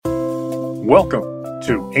Welcome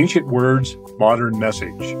to Ancient Words, Modern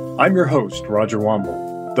Message. I'm your host, Roger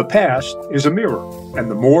Womble. The past is a mirror, and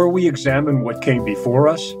the more we examine what came before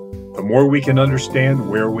us, the more we can understand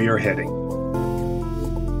where we are heading.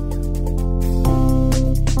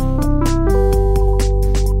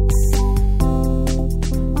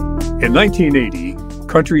 In 1980,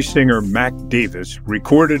 country singer Mac Davis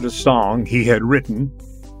recorded a song he had written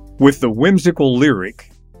with the whimsical lyric,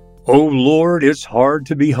 "Oh Lord, it's hard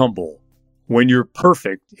to be humble when you're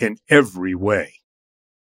perfect in every way."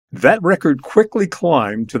 That record quickly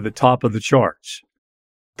climbed to the top of the charts,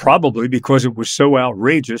 probably because it was so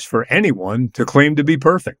outrageous for anyone to claim to be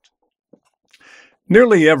perfect.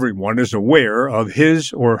 Nearly everyone is aware of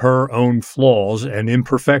his or her own flaws and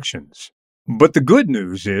imperfections. But the good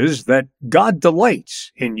news is that God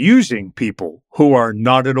delights in using people who are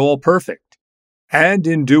not at all perfect, and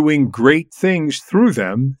in doing great things through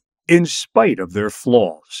them in spite of their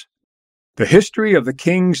flaws. The history of the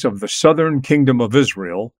kings of the southern kingdom of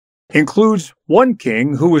Israel includes one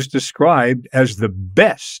king who is described as the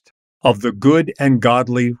best of the good and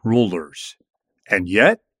godly rulers. And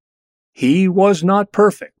yet, he was not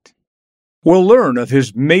perfect. We'll learn of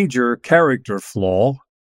his major character flaw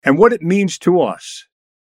and what it means to us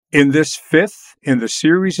in this fifth in the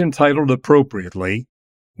series entitled appropriately,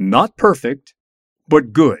 Not Perfect,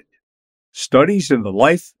 but Good, Studies in the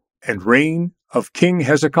Life and Reign of King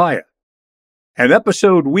Hezekiah, an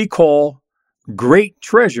episode we call Great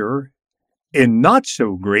Treasure in Not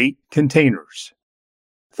So Great Containers.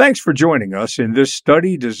 Thanks for joining us in this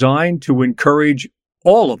study designed to encourage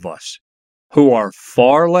all of us who are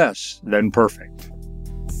far less than perfect.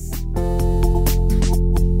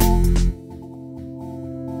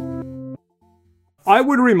 I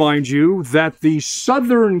would remind you that the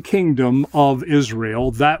southern kingdom of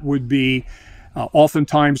Israel, that would be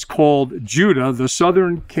oftentimes called Judah, the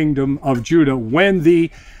southern kingdom of Judah, when the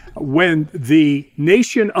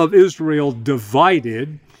nation of Israel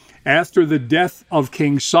divided after the death of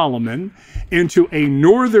King Solomon into a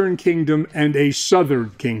northern kingdom and a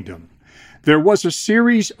southern kingdom. There was a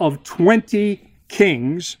series of 20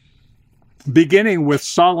 kings, beginning with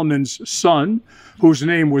Solomon's son, whose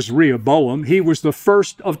name was Rehoboam. He was the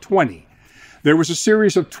first of 20. There was a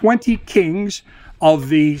series of 20 kings of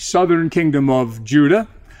the southern kingdom of Judah,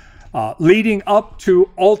 leading up to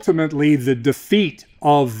ultimately the defeat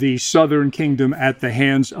of the southern kingdom at the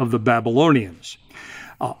hands of the Babylonians.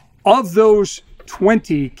 Of those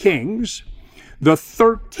 20 kings, the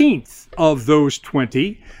 13th of those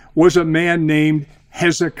 20 was a man named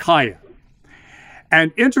Hezekiah.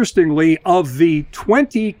 And interestingly, of the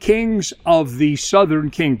 20 kings of the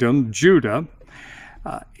southern kingdom, Judah,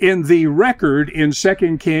 in the record in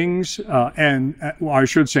 2 Kings, in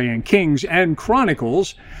Kings and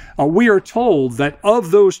Chronicles, we are told that of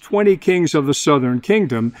those 20 kings of the southern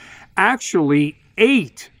kingdom, actually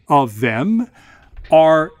 8 of them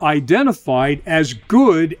are identified as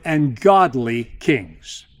good and godly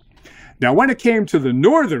kings. Now, when it came to the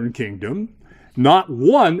northern kingdom, not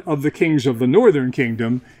one of the kings of the northern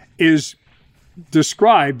kingdom is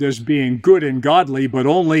described as being good and godly, but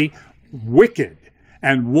only wicked,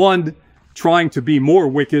 and one trying to be more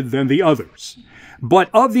wicked than the others. But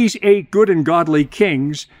of these 8 good and godly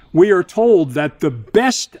kings, we are told that the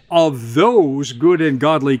best of those good and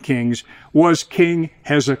godly kings was King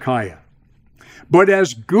Hezekiah. But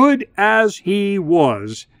as good as he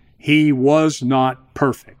was not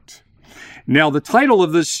perfect. Now, the title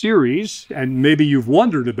of this series, and maybe you've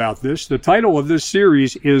wondered about this, the title of this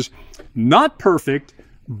series is Not Perfect,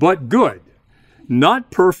 but Good. Not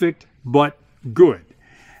Perfect, but Good.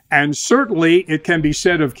 And certainly it can be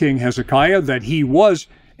said of King Hezekiah that he was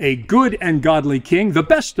a good and godly king, the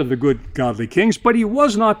best of the good godly kings, but he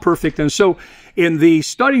was not perfect. And so in the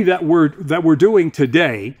study that we're doing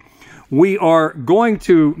today, we are going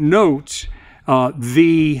to note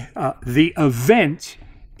the event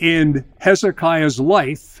in Hezekiah's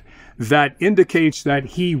life that indicates that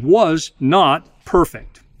he was not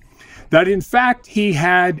perfect. That in fact, he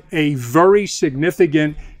had a very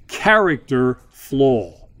significant character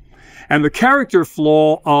flaw. And the character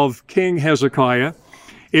flaw of King Hezekiah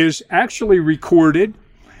is actually recorded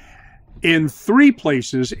in 3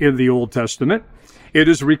 places in the Old Testament. It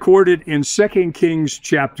is recorded in 2 Kings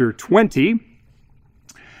chapter 20,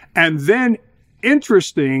 and then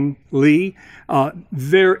interestingly,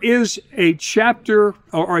 there is a chapter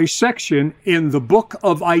or a section in the book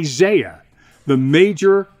of Isaiah, the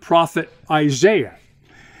major prophet Isaiah,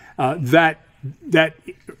 that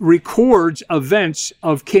records events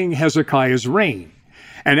of King Hezekiah's reign.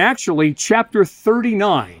 And actually, chapter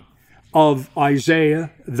 39 of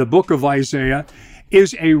Isaiah, the book of Isaiah,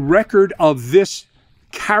 is a record of this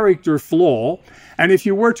character flaw. And if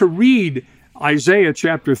you were to read Isaiah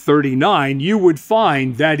chapter 39, you would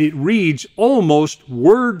find that it reads almost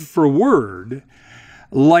word for word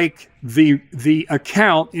like the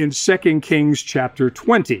account in 2 Kings chapter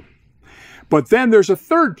 20. But then there's a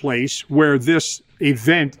third place where this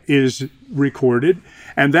event is recorded,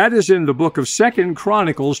 and that is in the book of 2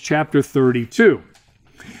 Chronicles chapter 32.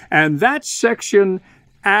 And that section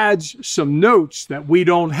adds some notes that we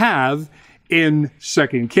don't have in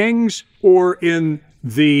 2 Kings or in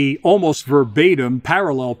the almost verbatim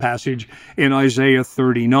parallel passage in Isaiah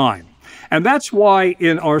 39. And that's why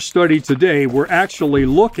in our study today, we're actually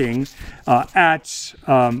looking at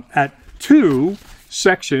two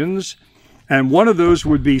sections, and one of those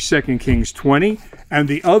would be 2 Kings 20, and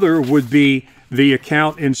the other would be the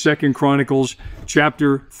account in 2 Chronicles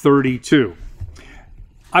chapter 32.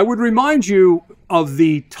 I would remind you of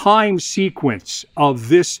the time sequence of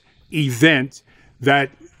this event that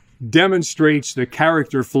demonstrates the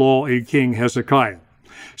character flaw in King Hezekiah.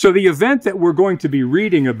 So the event that we're going to be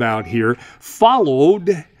reading about here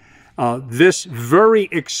followed this very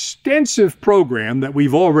extensive program that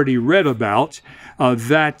we've already read about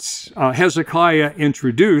that Hezekiah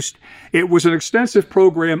introduced. It was an extensive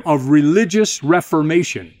program of religious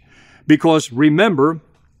reformation, because remember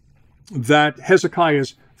that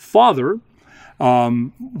Hezekiah's father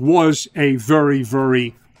was a very,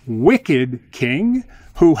 very wicked king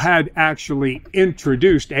who had actually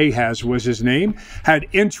introduced, Ahaz was his name, had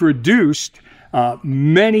introduced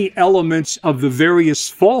many elements of the various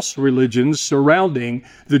false religions surrounding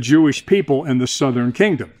the Jewish people in the southern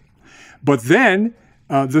kingdom. But then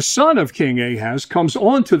the son of King Ahaz comes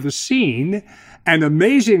onto the scene, and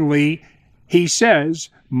amazingly, he says,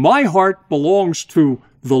 "My heart belongs to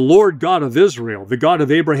the Lord God of Israel, the God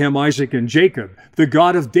of Abraham, Isaac, and Jacob, the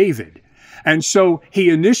God of David." And so he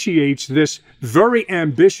initiates this very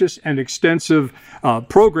ambitious and extensive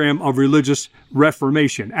program of religious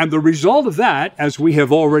reformation. And the result of that, as we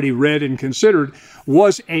have already read and considered,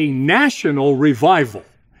 was a national revival,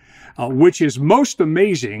 which is most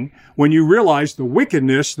amazing when you realize the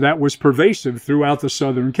wickedness that was pervasive throughout the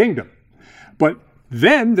southern kingdom. But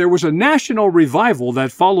then there was a national revival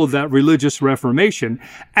that followed that religious reformation,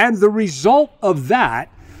 and the result of that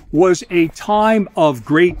was a time of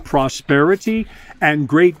great prosperity and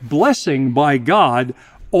great blessing by God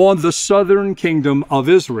on the southern kingdom of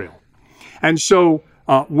Israel. And so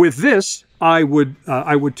with this, I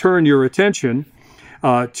would turn your attention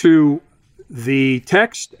to the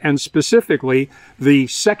text, and specifically the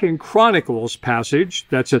 2 Chronicles passage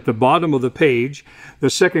that's at the bottom of the page, the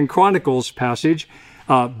 2 Chronicles passage,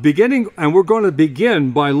 beginning, and we're going to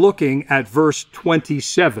begin by looking at verse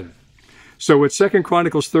 27. So it's 2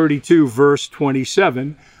 Chronicles 32, verse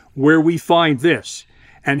 27, where we find this: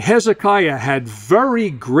 "And Hezekiah had very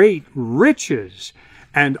great riches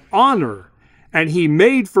and honor, and he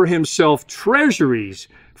made for himself treasuries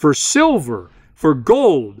for silver, for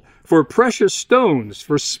gold, for precious stones,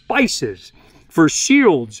 for spices, for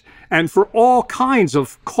shields, and for all kinds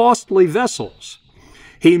of costly vessels.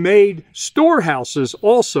 He made storehouses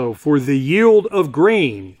also for the yield of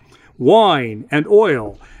grain, wine, and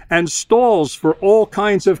oil, and stalls for all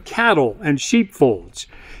kinds of cattle and sheepfolds.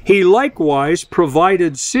 He likewise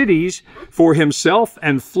provided cities for himself,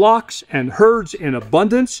 and flocks and herds in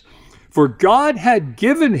abundance, for God had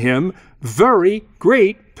given him very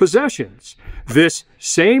great possessions. This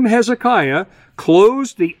same Hezekiah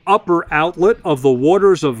closed the upper outlet of the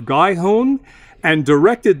waters of Gihon, and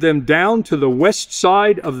directed them down to the west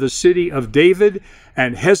side of the city of David,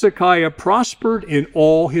 and Hezekiah prospered in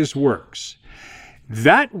all his works."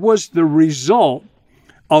 That was the result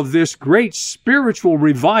of this great spiritual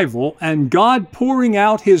revival, and God pouring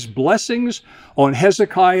out his blessings on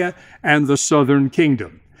Hezekiah and the southern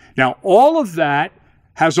kingdom. Now, all of that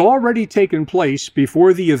has already taken place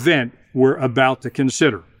before the event we're about to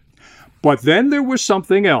consider. But then there was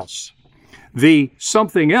something else. The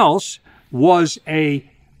something else was a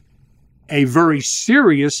very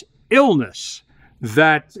serious illness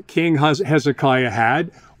that King Hezekiah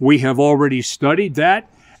had. We have already studied that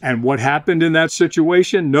and what happened in that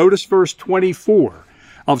situation. Notice verse 24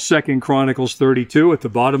 of 2 Chronicles 32 at the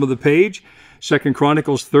bottom of the page. 2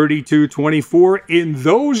 Chronicles 32:24. "In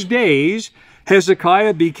those days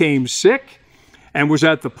Hezekiah became sick and was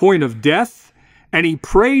at the point of death, and he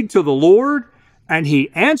prayed to the Lord, and he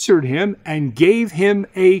answered him and gave him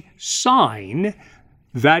a sign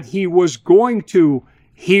that he was going to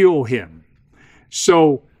heal him."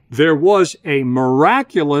 So there was a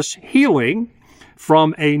miraculous healing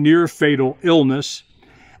from a near-fatal illness,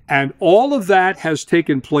 and all of that has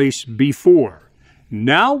taken place before.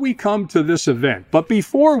 Now we come to this event. But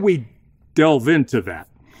before we delve into that,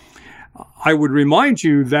 I would remind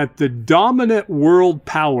you that the dominant world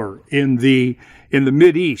power in the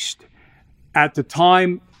Mideast at the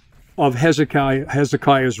time of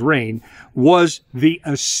Hezekiah's reign was the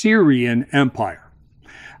Assyrian Empire.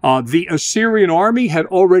 The Assyrian army had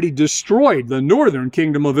already destroyed the northern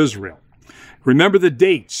kingdom of Israel. Remember the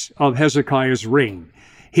dates of Hezekiah's reign.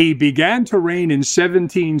 He began to reign in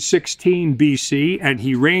 1716 BC, and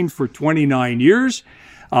he reigned for 29 years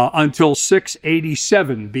until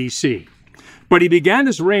 687 BC. But he began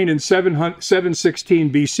his reign in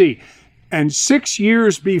 716 BC. And 6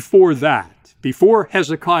 years before that, before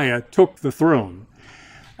Hezekiah took the throne,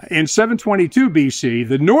 in 722 BC,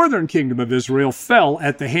 the northern kingdom of Israel fell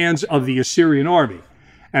at the hands of the Assyrian army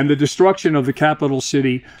and the destruction of the capital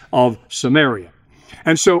city of Samaria.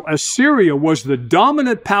 And so Assyria was the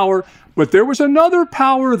dominant power, but there was another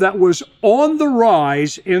power that was on the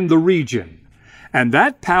rise in the region. And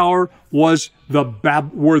that power were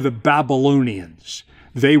the Babylonians.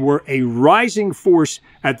 They were a rising force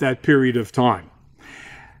at that period of time.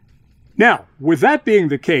 Now, with that being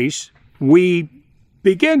the case, we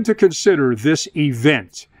begin to consider this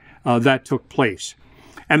event that took place.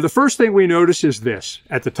 And the first thing we notice is this.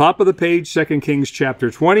 At the top of the page, 2 Kings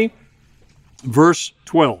chapter 20, verse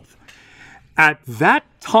 12. At that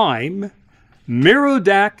time,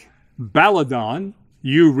 Merodach Baladan,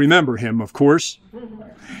 you remember him, of course.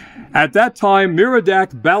 At that time,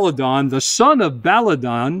 Merodach Baladan, the son of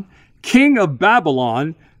Baladan, king of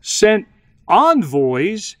Babylon, sent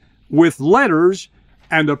envoys with letters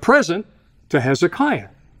and a present to Hezekiah.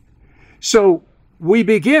 So we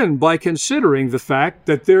begin by considering the fact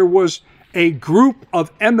that there was a group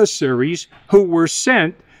of emissaries who were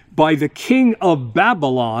sent by the king of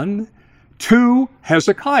Babylon to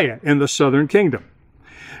Hezekiah in the southern kingdom.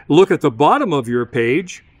 Look at the bottom of your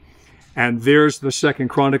page, and there's the 2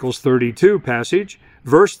 Chronicles 32 passage,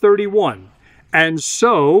 verse 31. And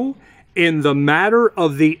so, in the matter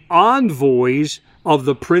of the envoys of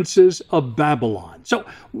the princes of Babylon. So,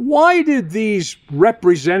 why did these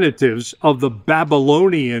representatives of the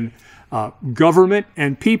Babylonian government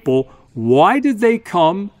and people, why did they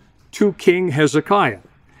come to King Hezekiah?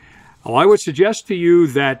 Well, I would suggest to you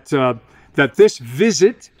that this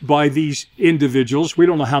visit by these individuals, we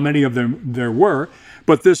don't know how many of them there were,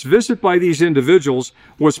 but this visit by these individuals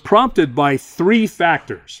was prompted by three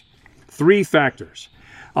factors.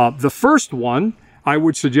 The first one, I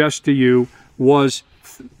would suggest to you, was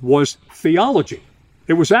theology.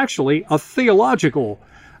 It was actually a theological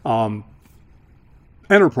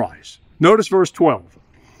enterprise. Notice verse 12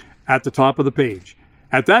 at the top of the page.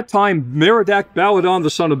 At that time, Merodach Baladan, the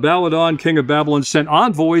son of Baladan, king of Babylon, sent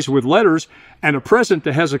envoys with letters and a present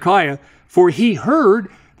to Hezekiah, for he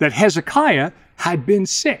heard that Hezekiah had been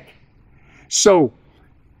sick. So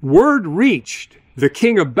word reached the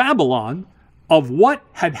king of Babylon of what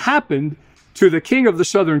had happened to the king of the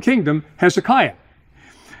southern kingdom, Hezekiah.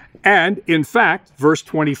 And in fact, verse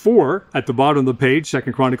 24 at the bottom of the page, 2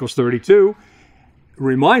 Chronicles 32,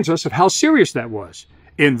 reminds us of how serious that was.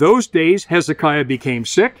 In those days, Hezekiah became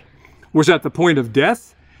sick, was at the point of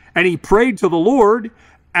death, and he prayed to the Lord,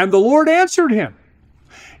 and the Lord answered him.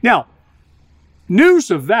 Now,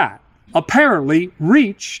 news of that apparently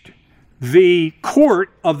reached the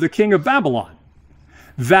court of the king of Babylon,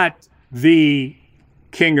 that the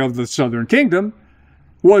king of the southern kingdom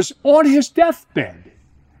was on his deathbed,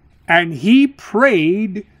 and he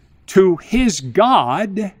prayed to his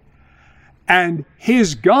God, and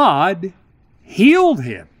his God healed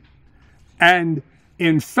him. And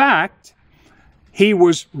in fact, he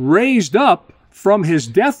was raised up from his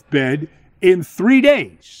deathbed in 3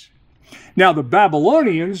 days. Now, the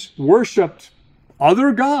Babylonians worshiped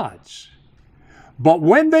other gods, but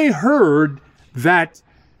when they heard that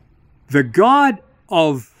the God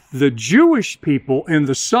of the Jewish people in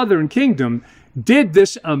the southern kingdom did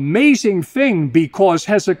this amazing thing because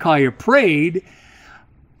Hezekiah prayed,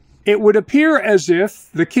 it would appear as if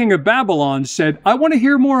the king of Babylon said, I want to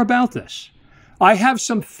hear more about this. I have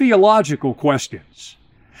some theological questions.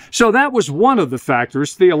 So that was one of the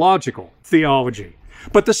factors, theology.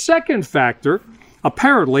 But the second factor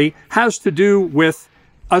apparently has to do with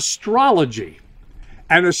astrology.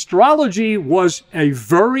 And astrology was a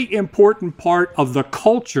very important part of the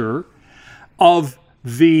culture of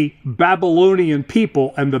the Babylonian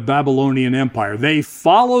people and the Babylonian Empire. They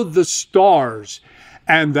followed the stars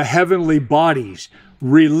and the heavenly bodies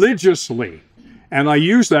religiously. And I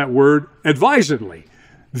use that word advisedly.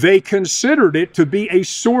 They considered it to be a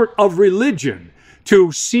sort of religion,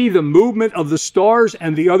 to see the movement of the stars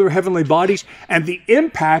and the other heavenly bodies and the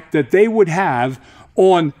impact that they would have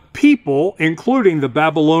on people, including the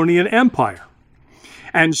Babylonian Empire.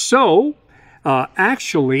 And so,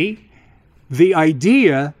 actually, the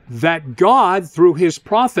idea that God, through his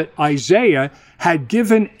prophet Isaiah, had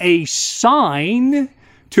given a sign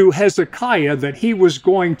to Hezekiah that he was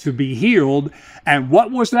going to be healed. And what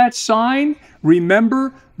was that sign?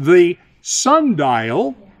 Remember, the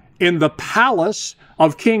sundial in the palace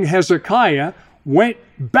of King Hezekiah went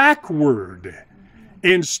backward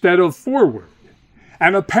instead of forward.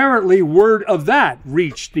 And apparently word of that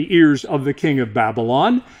reached the ears of the king of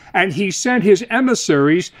Babylon, and he sent his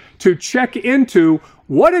emissaries to check into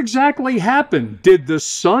what exactly happened. Did the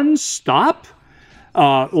sun stop?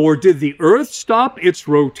 Or did the earth stop its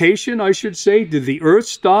rotation, I should say? Did the earth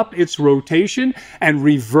stop its rotation and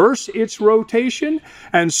reverse its rotation?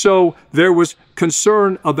 And so there was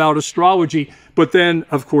concern about astrology. But then,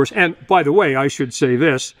 of course, and by the way, I should say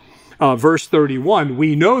this, verse 31,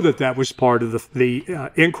 we know that that was part of the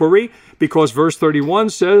inquiry, because verse 31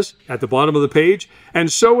 says at the bottom of the page,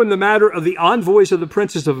 "And so in the matter of the envoys of the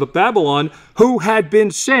princes of Babylon, who had been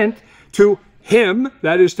sent to him,"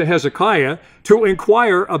 that is to Hezekiah, "to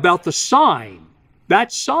inquire about the sign,"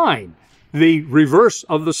 that sign, the reverse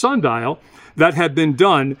of the sundial, "that had been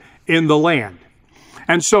done in the land."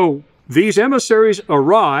 And so these emissaries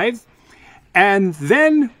arrive, and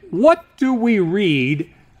then what do we read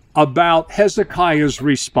about Hezekiah's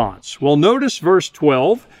response? Well, notice verse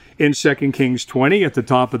 12 in 2 Kings 20 at the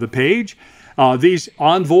top of the page. These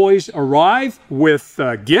envoys arrive with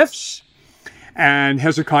gifts, and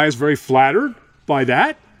Hezekiah is very flattered by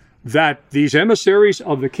that these emissaries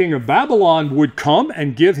of the king of Babylon would come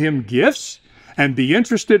and give him gifts and be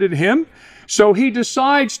interested in him. So he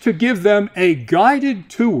decides to give them a guided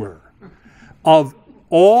tour of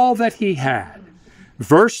all that he had.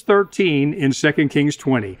 Verse 13 in 2 Kings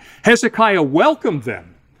 20, Hezekiah welcomed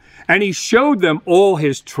them, and he showed them all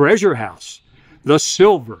his treasure house, the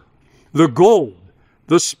silver, the gold,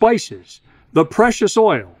 the spices, the precious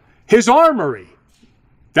oil, his armory.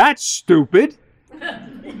 That's stupid.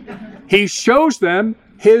 He shows them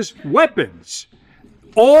his weapons.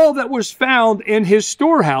 All that was found in his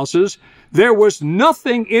storehouses, there was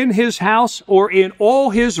nothing in his house or in all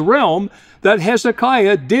his realm that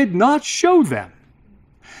Hezekiah did not show them.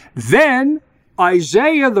 Then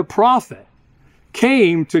Isaiah the prophet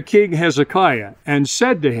came to King Hezekiah and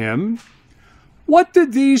said to him, "What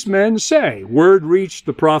did these men say?" Word reached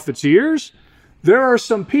the prophet's ears. There are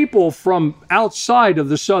some people from outside of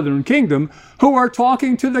the southern kingdom who are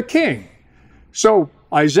talking to the king. So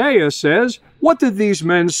Isaiah says, "What did these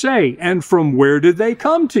men say, and from where did they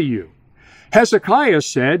come to you?" Hezekiah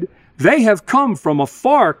said, "They have come from a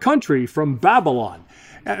far country, from Babylon."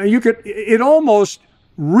 It almost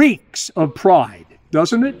reeks of pride,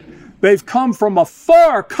 doesn't it? They've come from a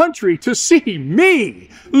far country to see me,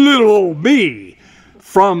 little old me,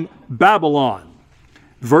 from Babylon.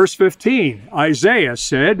 Verse 15, Isaiah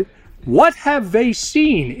said, "What have they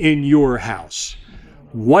seen in your house?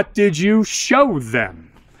 What did you show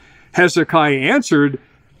them?" Hezekiah answered,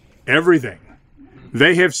 "Everything.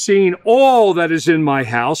 They have seen all that is in my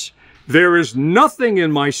house. There is nothing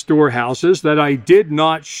in my storehouses that I did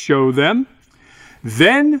not show them."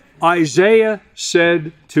 Then Isaiah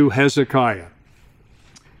said to Hezekiah,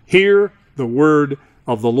 "Hear the word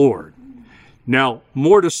of the Lord." Now,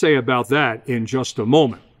 more to say about that in just a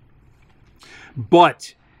moment.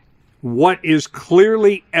 But what is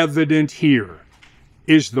clearly evident here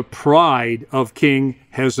is the pride of King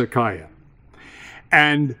Hezekiah,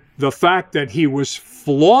 and the fact that he was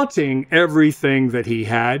flaunting everything that he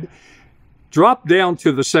had. Drop down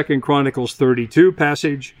to the 2 Chronicles 32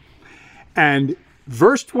 passage, and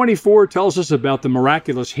verse 24 tells us about the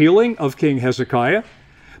miraculous healing of King Hezekiah.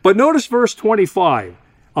 But notice verse 25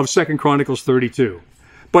 of 2 Chronicles 32.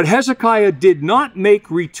 "But Hezekiah did not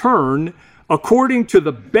make return according to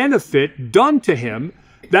the benefit done to him,"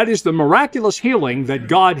 that is, the miraculous healing that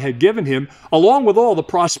God had given him, along with all the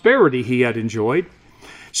prosperity he had enjoyed.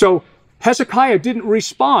 So Hezekiah didn't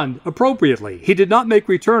respond appropriately. He did not make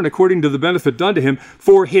return according to the benefit done to him,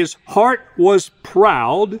 for his heart was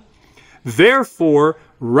proud. Therefore,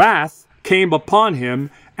 wrath came upon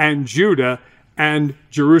him and Judah and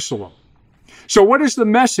Jerusalem. So what is the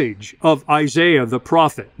message of Isaiah the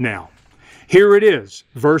prophet now? Here it is,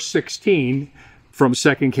 verse 16 from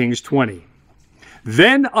 2 Kings 20.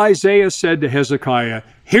 "Then Isaiah said to Hezekiah,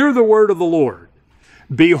 Hear the word of the Lord.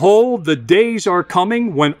 Behold, the days are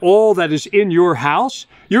coming when all that is in your house,"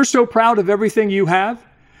 you're so proud of everything you have,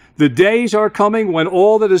 "the days are coming when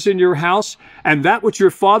all that is in your house and that which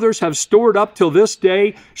your fathers have stored up till this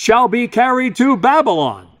day shall be carried to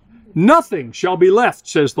Babylon. Nothing shall be left,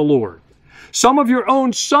 says the Lord. Some of your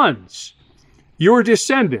own sons, your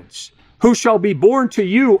descendants, who shall be born to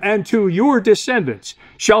you and to your descendants,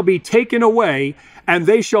 shall be taken away, and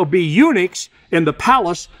they shall be eunuchs in the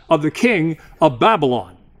palace of the king of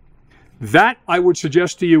Babylon. That, I would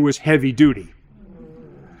suggest to you, is heavy duty.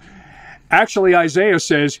 Actually, Isaiah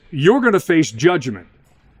says, you're going to face judgment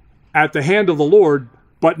at the hand of the Lord,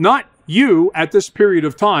 but not you at this period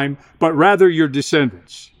of time, but rather your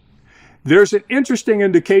descendants. There's an interesting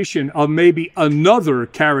indication of maybe another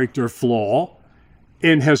character flaw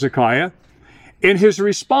in Hezekiah in his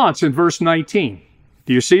response in verse 19.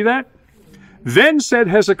 Do you see that? Then said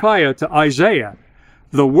Hezekiah to Isaiah,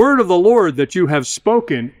 the word of the Lord that you have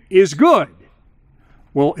spoken is good.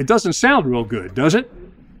 Well, it doesn't sound real good, does it?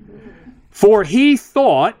 For he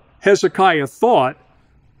thought, Hezekiah thought,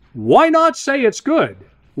 why not say it's good?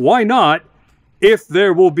 Why not, if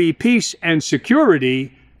there will be peace and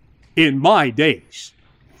security in my days?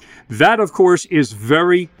 That, of course, is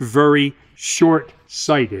very, very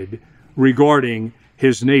short-sighted regarding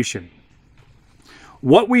his nation.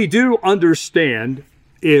 What we do understand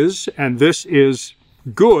is, and this is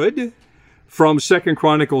good from 2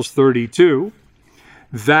 Chronicles 32,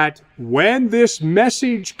 that when this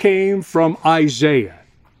message came from Isaiah,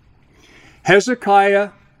 Hezekiah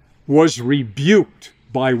was rebuked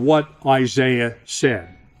by what Isaiah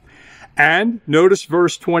said. And notice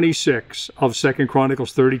verse 26 of 2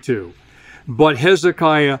 Chronicles 32. But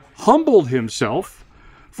Hezekiah humbled himself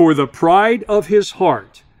for the pride of his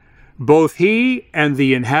heart, both he and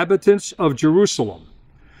the inhabitants of Jerusalem,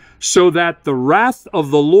 so that the wrath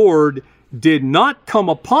of the Lord did not come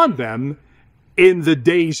upon them in the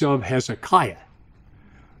days of Hezekiah.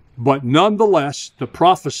 But nonetheless, the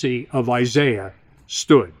prophecy of Isaiah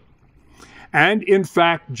stood. And in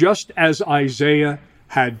fact, just as Isaiah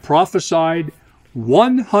had prophesied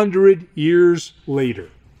 100 years later,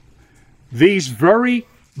 these very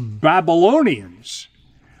Babylonians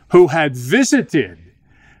who had visited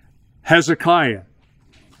Hezekiah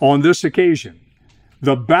on this occasion,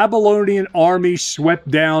 the Babylonian army swept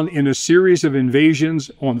down in a series of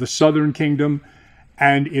invasions on the southern kingdom,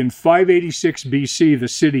 and in 586 BC, the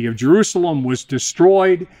city of Jerusalem was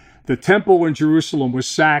destroyed. The temple in Jerusalem was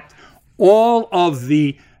sacked. All of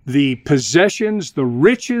the possessions, the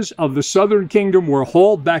riches of the southern kingdom were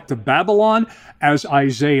hauled back to Babylon, as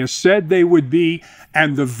Isaiah said they would be,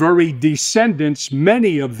 and the very descendants,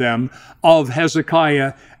 many of them, of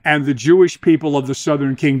Hezekiah and the Jewish people of the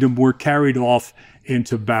southern kingdom were carried off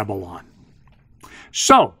into Babylon.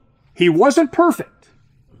 So, he wasn't perfect,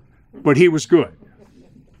 but he was good.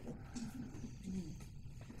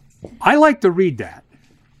 I like to read that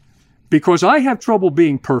because I have trouble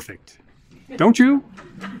being perfect. Don't you?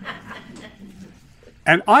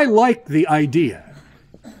 And I like the idea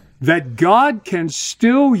that God can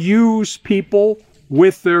still use people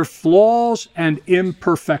with their flaws and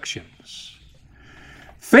imperfections.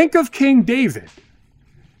 Think of King David.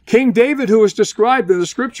 King David, who is described in the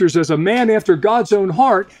scriptures as a man after God's own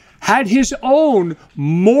heart, had his own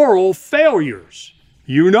moral failures.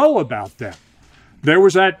 You know about them. There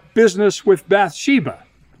was that business with Bathsheba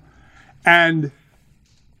and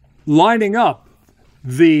lining up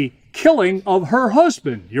the killing of her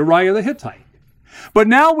husband, Uriah the Hittite. But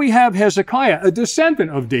now we have Hezekiah, a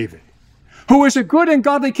descendant of David, who is a good and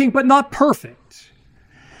godly king, but not perfect.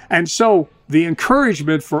 And so the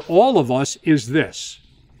encouragement for all of us is this.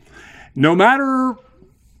 No matter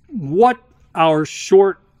what our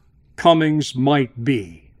shortcomings might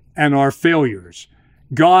be and our failures,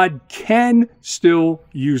 God can still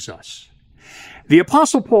use us. The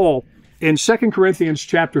Apostle Paul in 2 Corinthians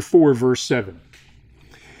chapter 4, verse 7,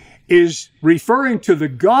 is referring to the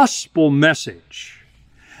gospel message.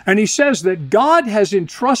 And he says that God has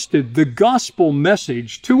entrusted the gospel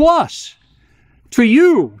message to us, to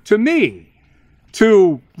you, to me,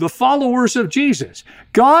 to the followers of Jesus.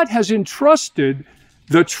 God has entrusted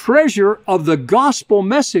the treasure of the gospel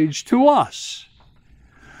message to us.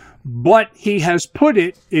 But he has put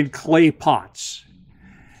it in clay pots.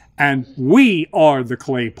 And we are the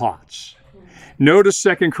clay pots. Notice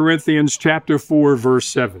 2 Corinthians chapter 4, verse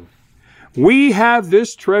 7. We have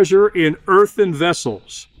this treasure in earthen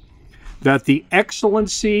vessels, that the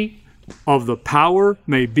excellency of the power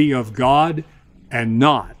may be of God and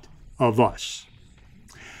not of us.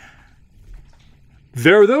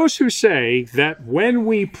 There are those who say that when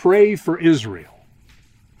we pray for Israel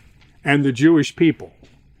and the Jewish people,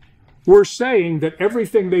 we're saying that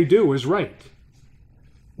everything they do is right.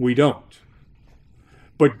 We don't.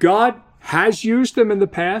 But God has used them in the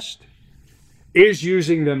past, is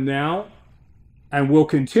using them now, and will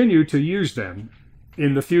continue to use them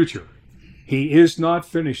in the future. He is not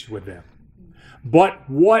finished with them. But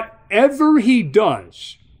whatever he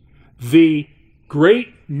does, the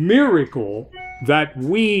great miracle that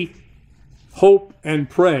we hope and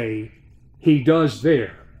pray he does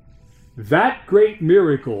there, that great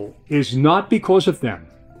miracle is not because of them.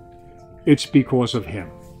 It's because of him.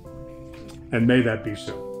 And may that be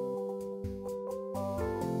so.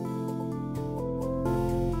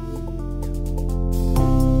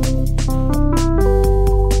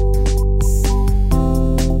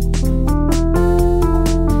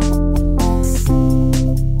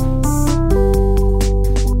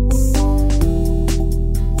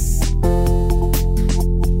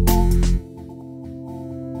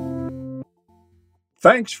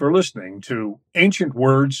 Thanks for listening to Ancient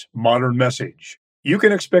Words, Modern Message. You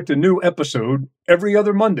can expect a new episode every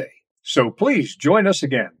other Monday, so please join us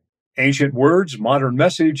again. Ancient Words, Modern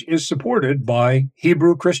Message is supported by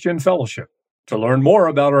Hebrew Christian Fellowship. To learn more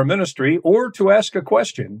about our ministry or to ask a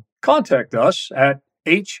question, contact us at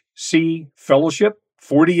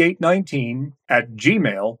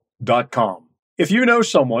hcfellowship4819@gmail.com. If you know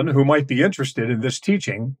someone who might be interested in this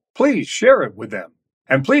teaching, please share it with them.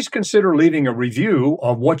 And please consider leaving a review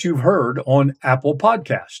of what you've heard on Apple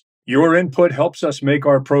Podcasts. Your input helps us make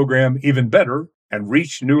our program even better and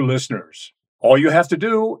reach new listeners. All you have to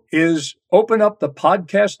do is open up the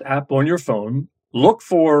podcast app on your phone, look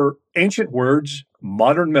for Ancient Words,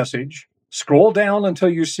 Modern Message, scroll down until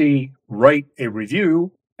you see Write a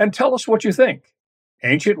Review, and tell us what you think.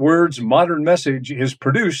 Ancient Words, Modern Message is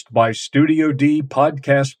produced by Studio D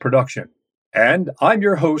Podcast Production. And I'm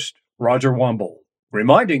your host, Roger Wamble,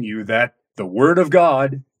 reminding you that the Word of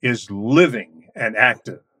God is living and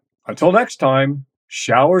active. Until next time,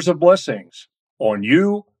 showers of blessings on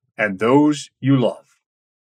you and those you love.